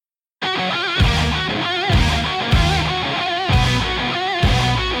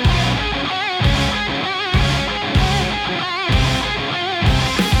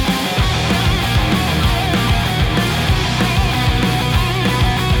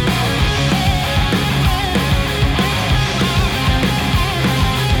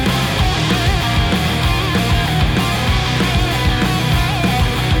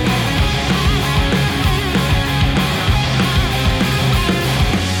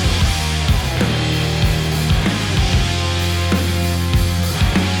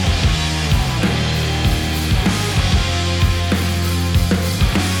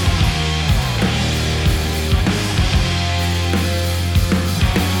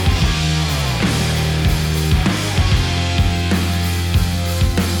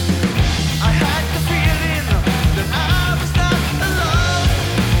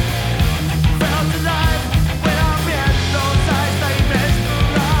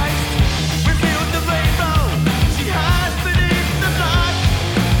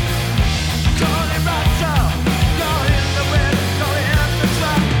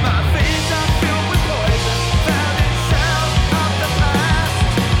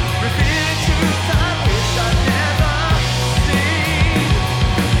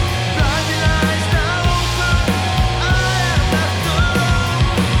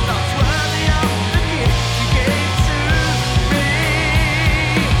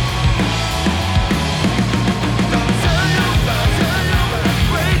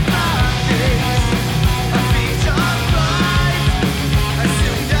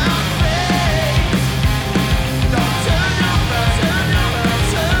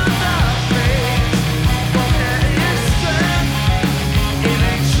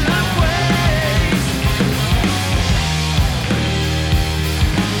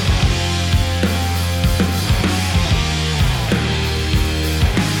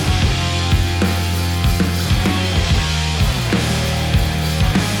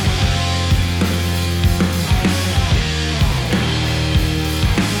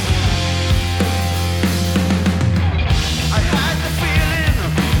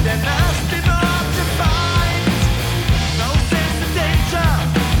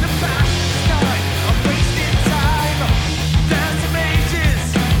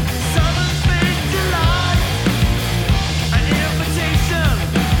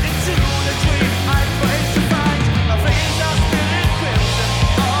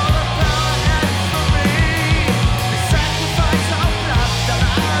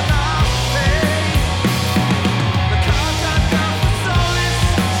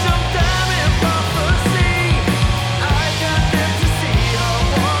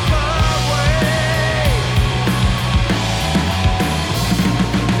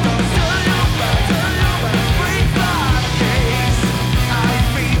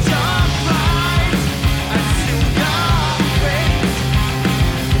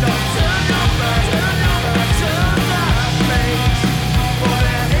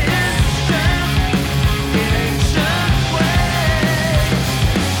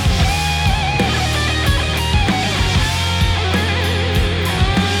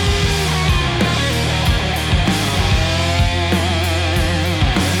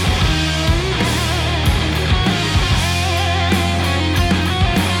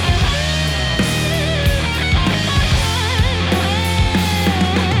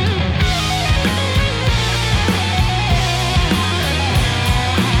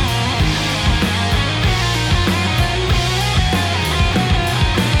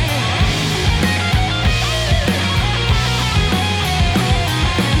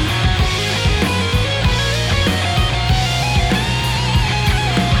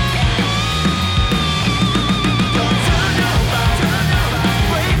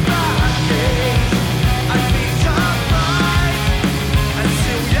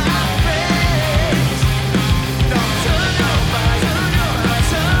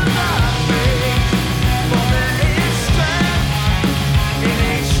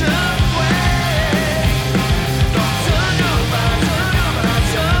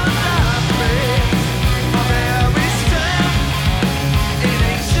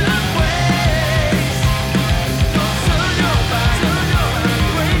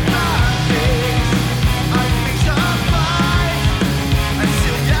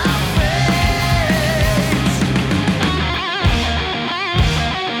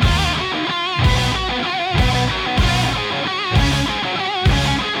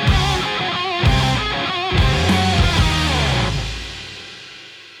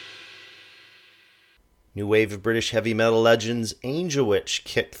wave of British heavy metal legends, Angel Witch,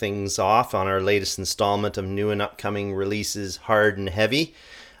 kicked things off on our latest installment of new and upcoming releases, Hard and Heavy.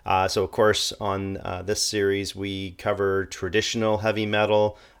 So, of course, on this series, we cover traditional heavy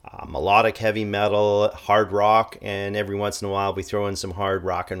metal, melodic heavy metal, hard rock, and every once in a while we throw in some hard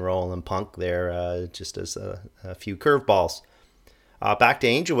rock and roll and punk there, just as a few curveballs. Back to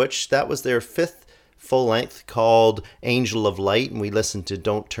Angel Witch, that was their fifth full length called Angel of Light, and we listened to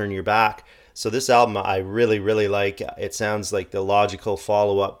Don't Turn Your Back. So this album I really, really like. It sounds like the logical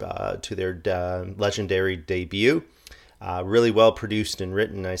follow-up to their legendary debut. Really well produced and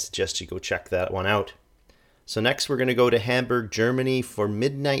written. I suggest you go check that one out. So next we're going to go to Hamburg, Germany for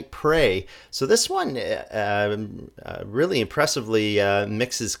Midnight Prey. So this one really impressively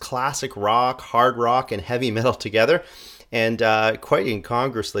mixes classic rock, hard rock, and heavy metal together. And quite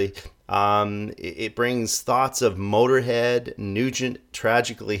incongruously, it brings thoughts of Motorhead, Nugent,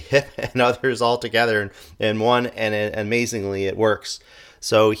 Tragically Hip, and others all together in one, and amazingly it works.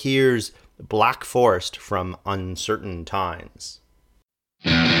 So here's Black Forest from Uncertain Times.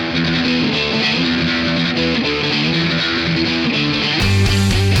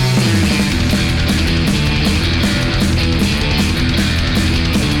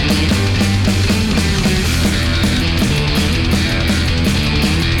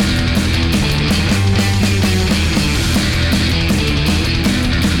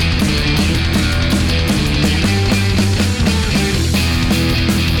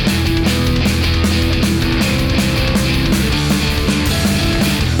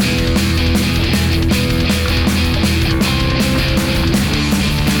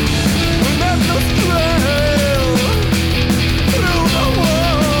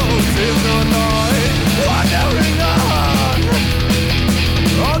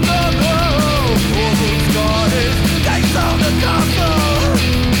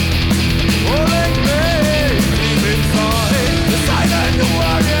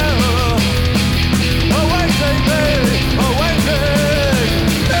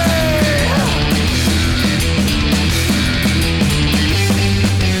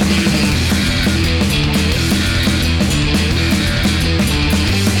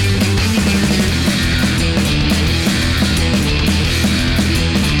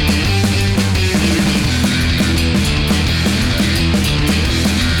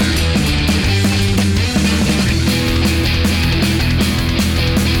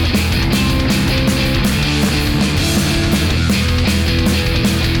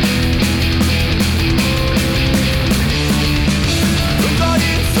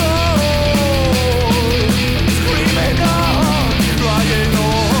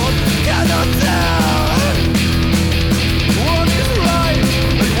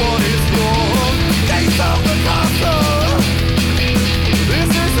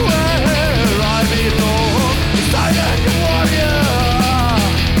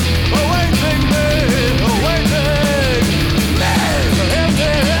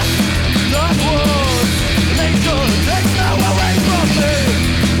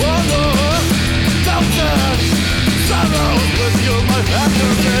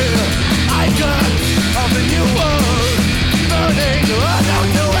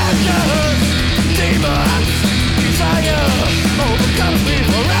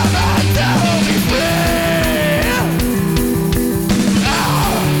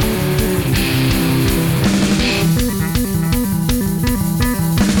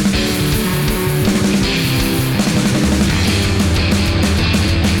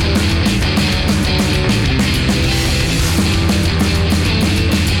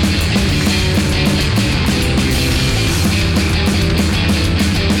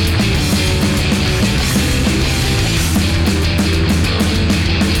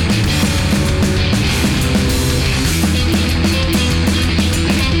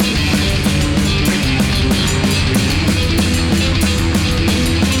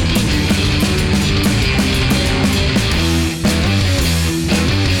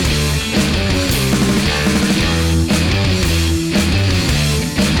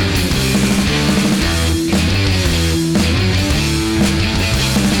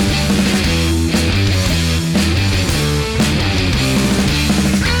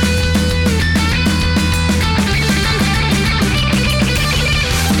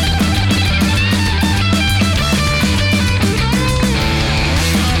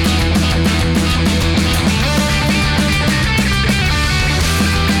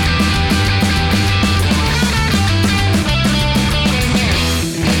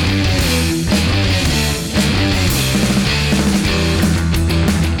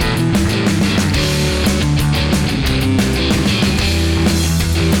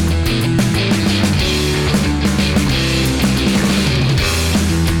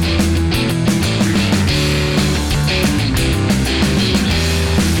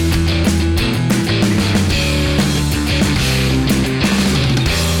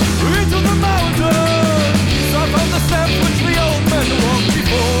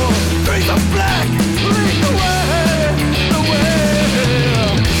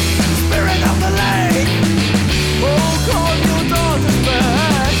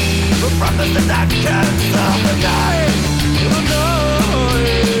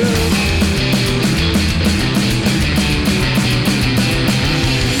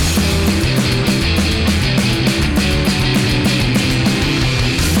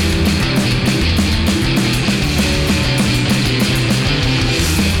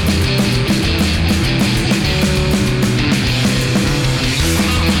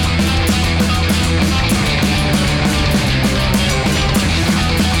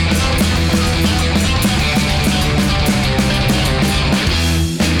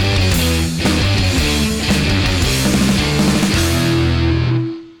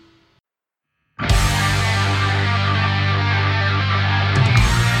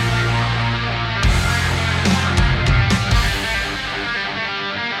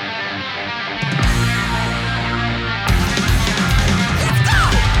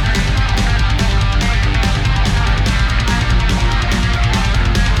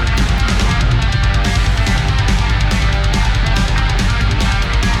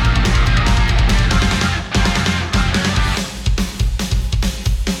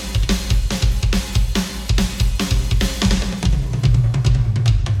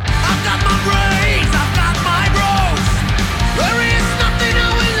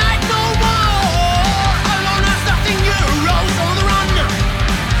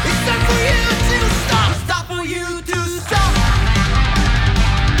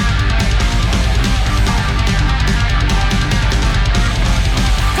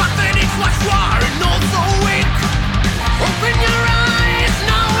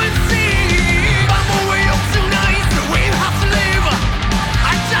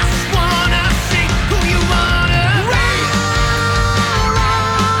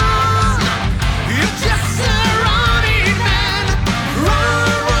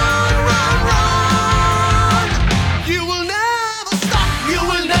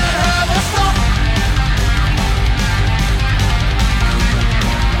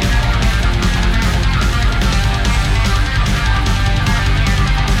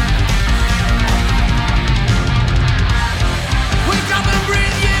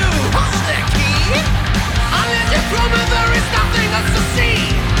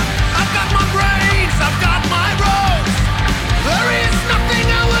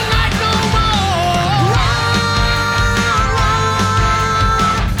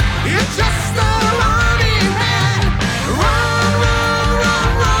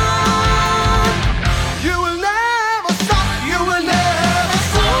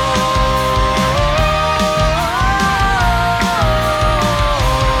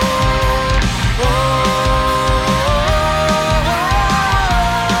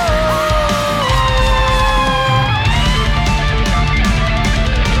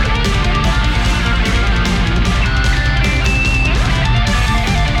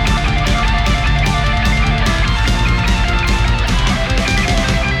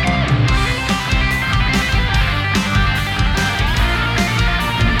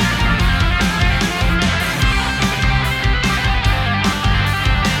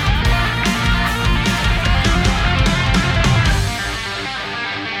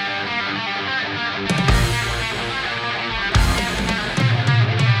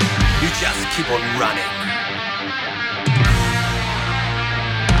 keep on running.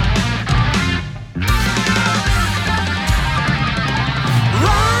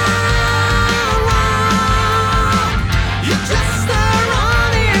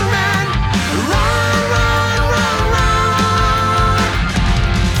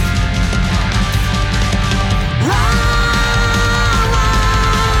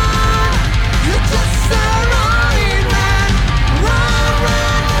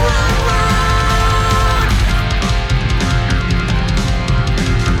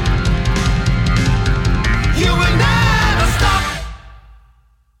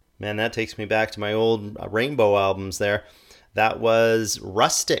 Man, that takes me back to my old Rainbow albums there. That was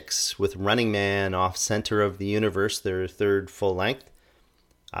R.U.S.T.X with Running Man off Center of the Universe, their third full length.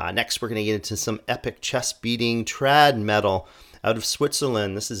 Next, we're going to get into some epic chest-beating trad metal out of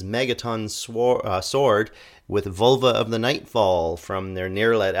Switzerland. This is MEGATON SWORD with Vulva of the Nightfall from their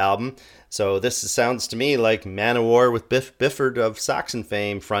Niralet album. So this sounds to me like Man of War with Biff Bifford of Saxon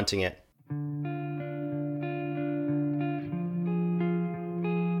fame fronting it.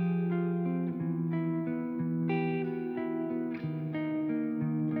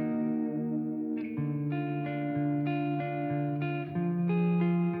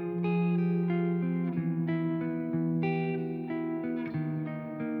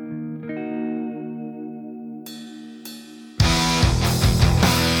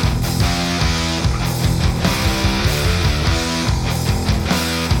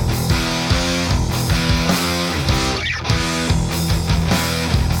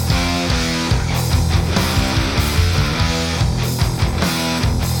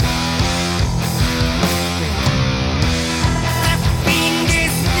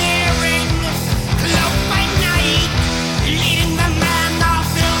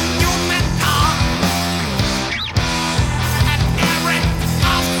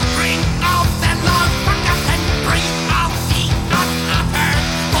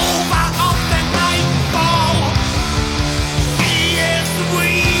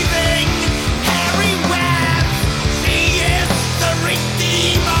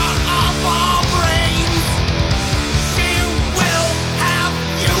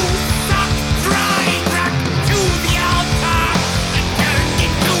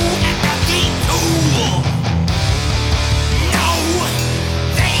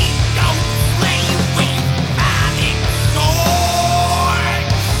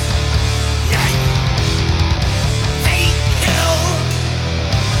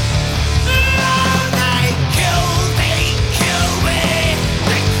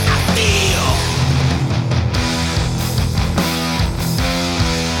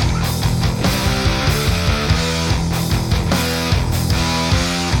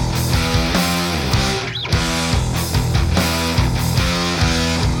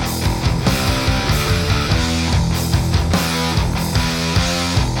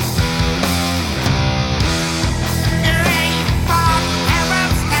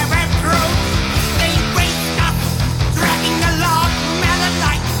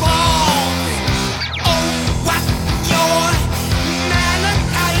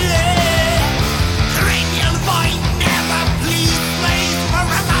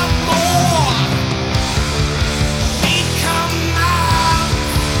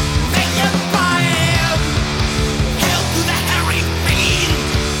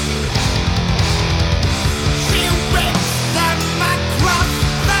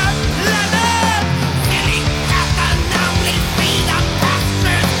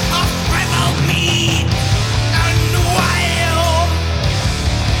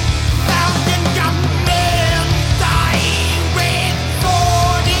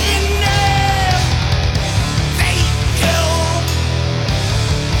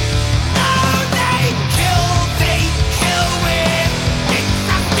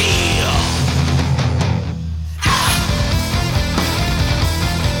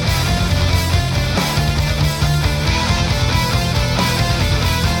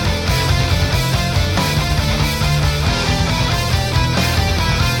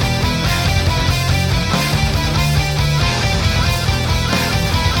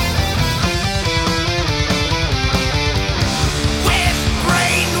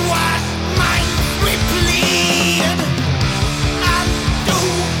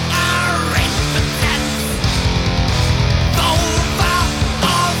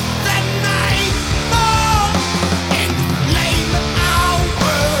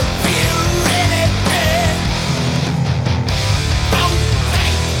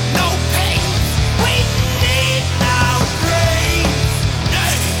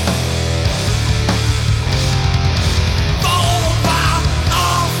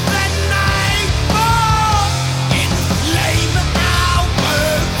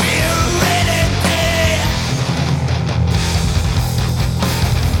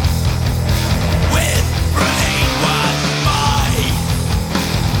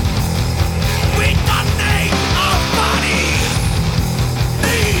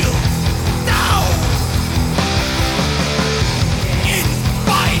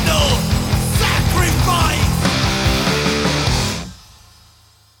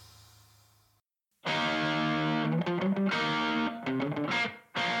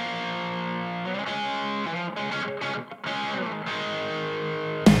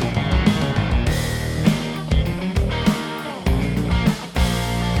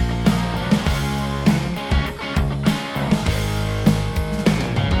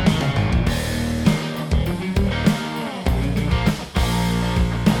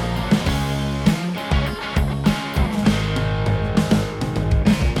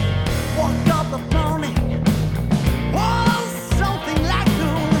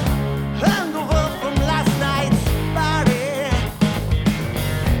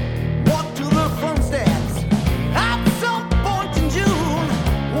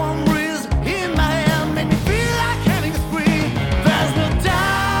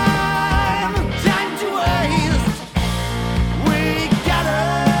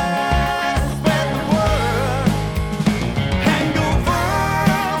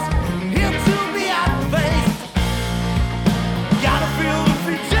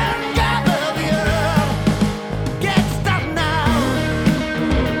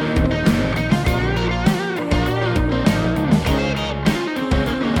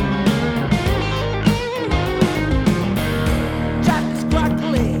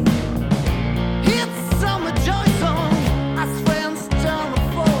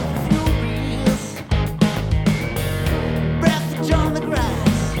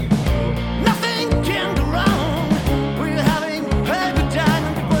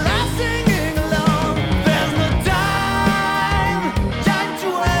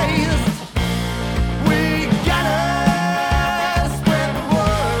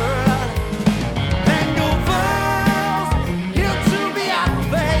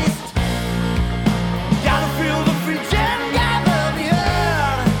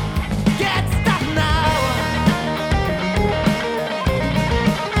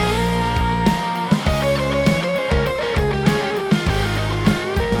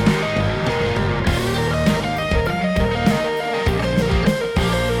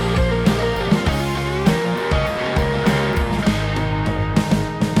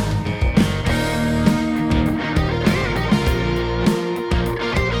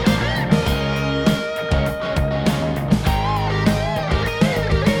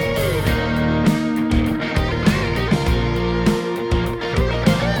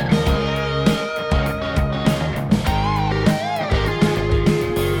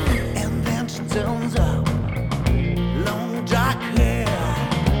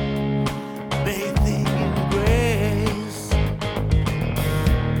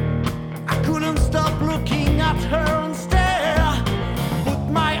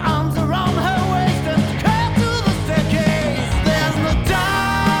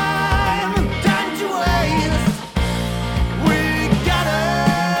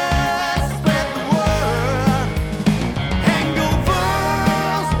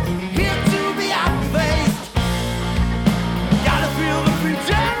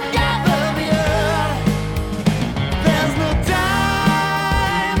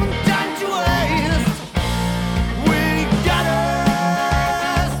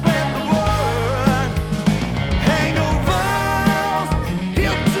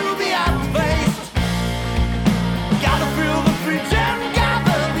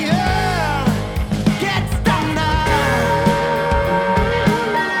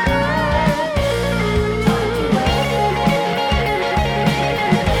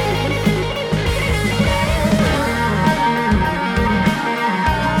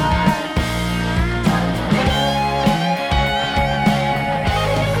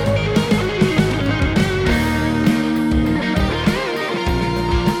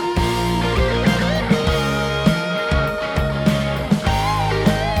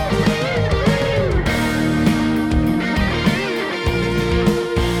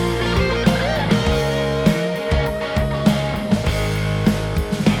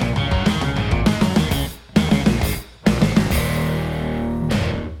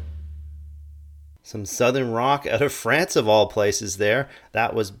 Some southern rock out of France of all places there.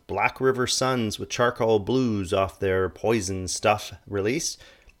 That was Black River Suns with Charcoal Blues off their Poison Stuff release.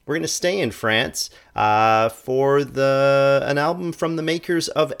 We're going to stay in France for an album from the makers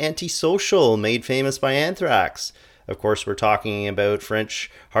of Antisocial, made famous by Anthrax. Of course, we're talking about French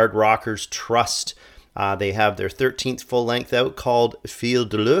hard rockers Trust. They have their 13th full length out called Fil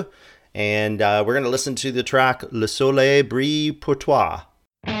de Leu. And we're going to listen to the track Le Soleil Brille pour toi.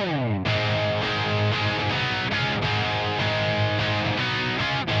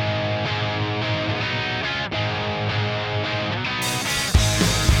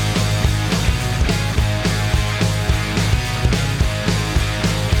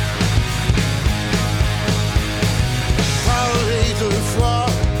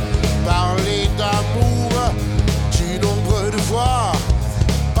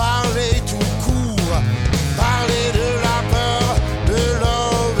 Parler tout court, parler de la peur, de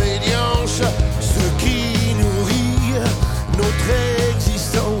l'homme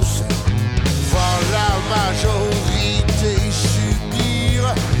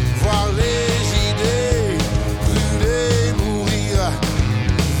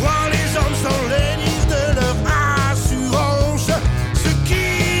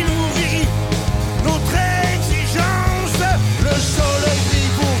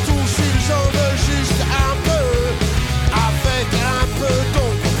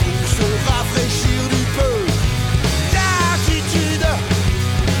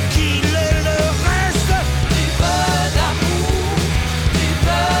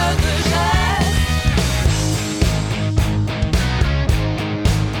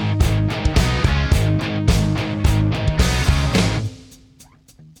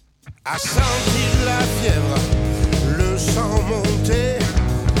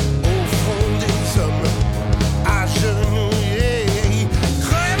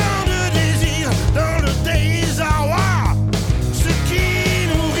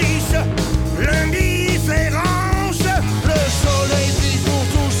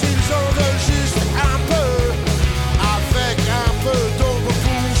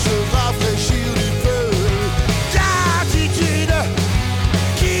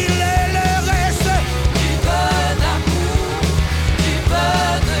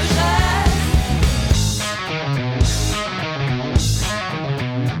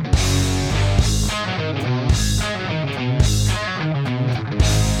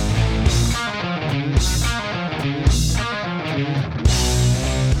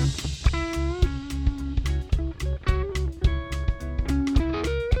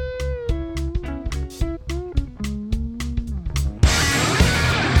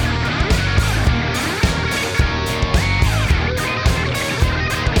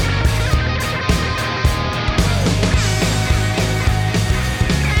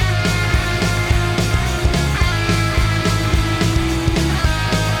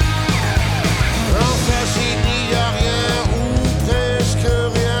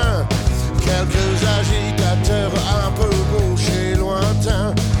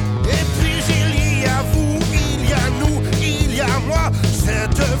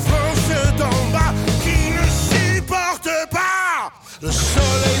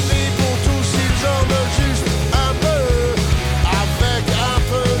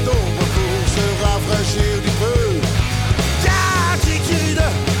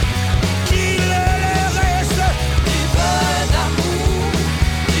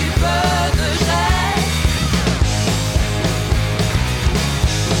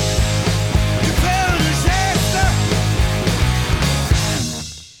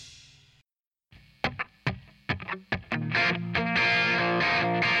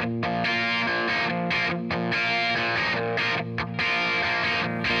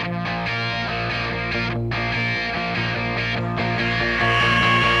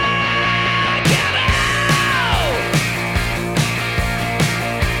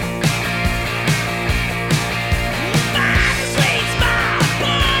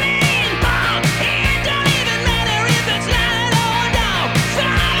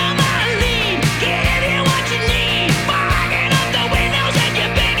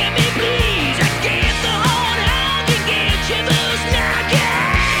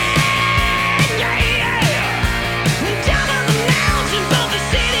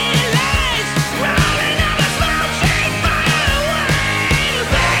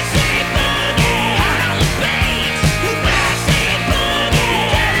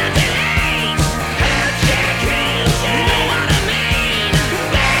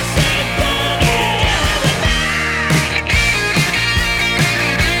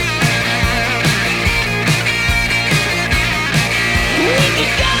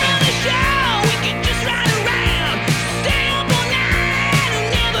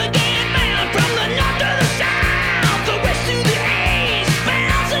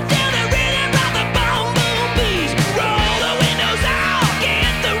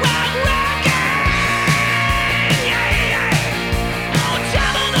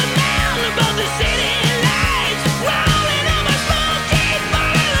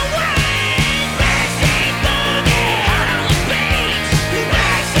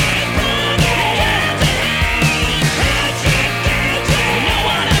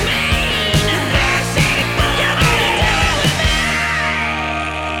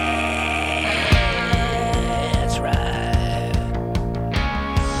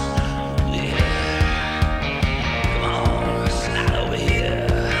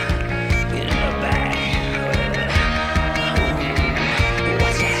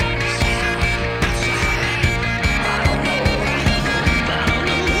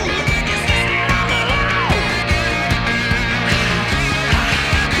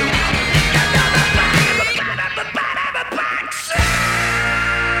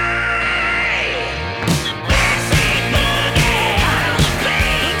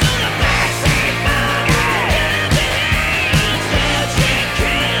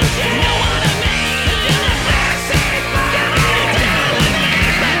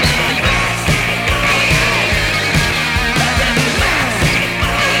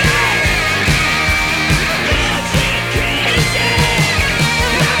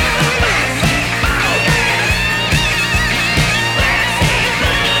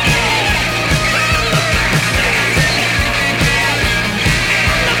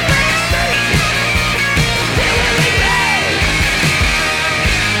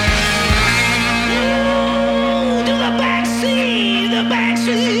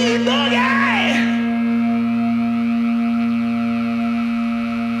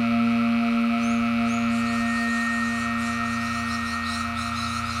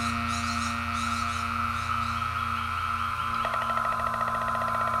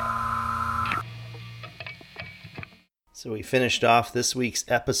So we finished off this week's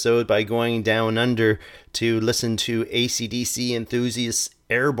episode by going down under to listen to AC/DC enthusiasts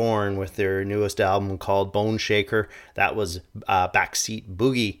Airborne with their newest album called Boneshaker. That was Backseat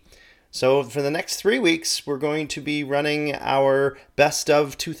Boogie. So for the next 3 weeks, we're going to be running our best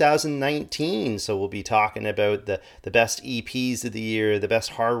of 2019. So we'll be talking about the best EPs of the year, the best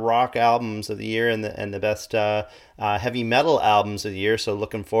hard rock albums of the year, and the best heavy metal albums of the year. So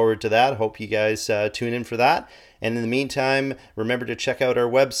looking forward to that. Hope you guys tune in for that. And in the meantime, remember to check out our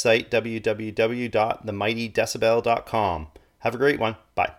website, www.themightydecibel.com. Have a great one. Bye.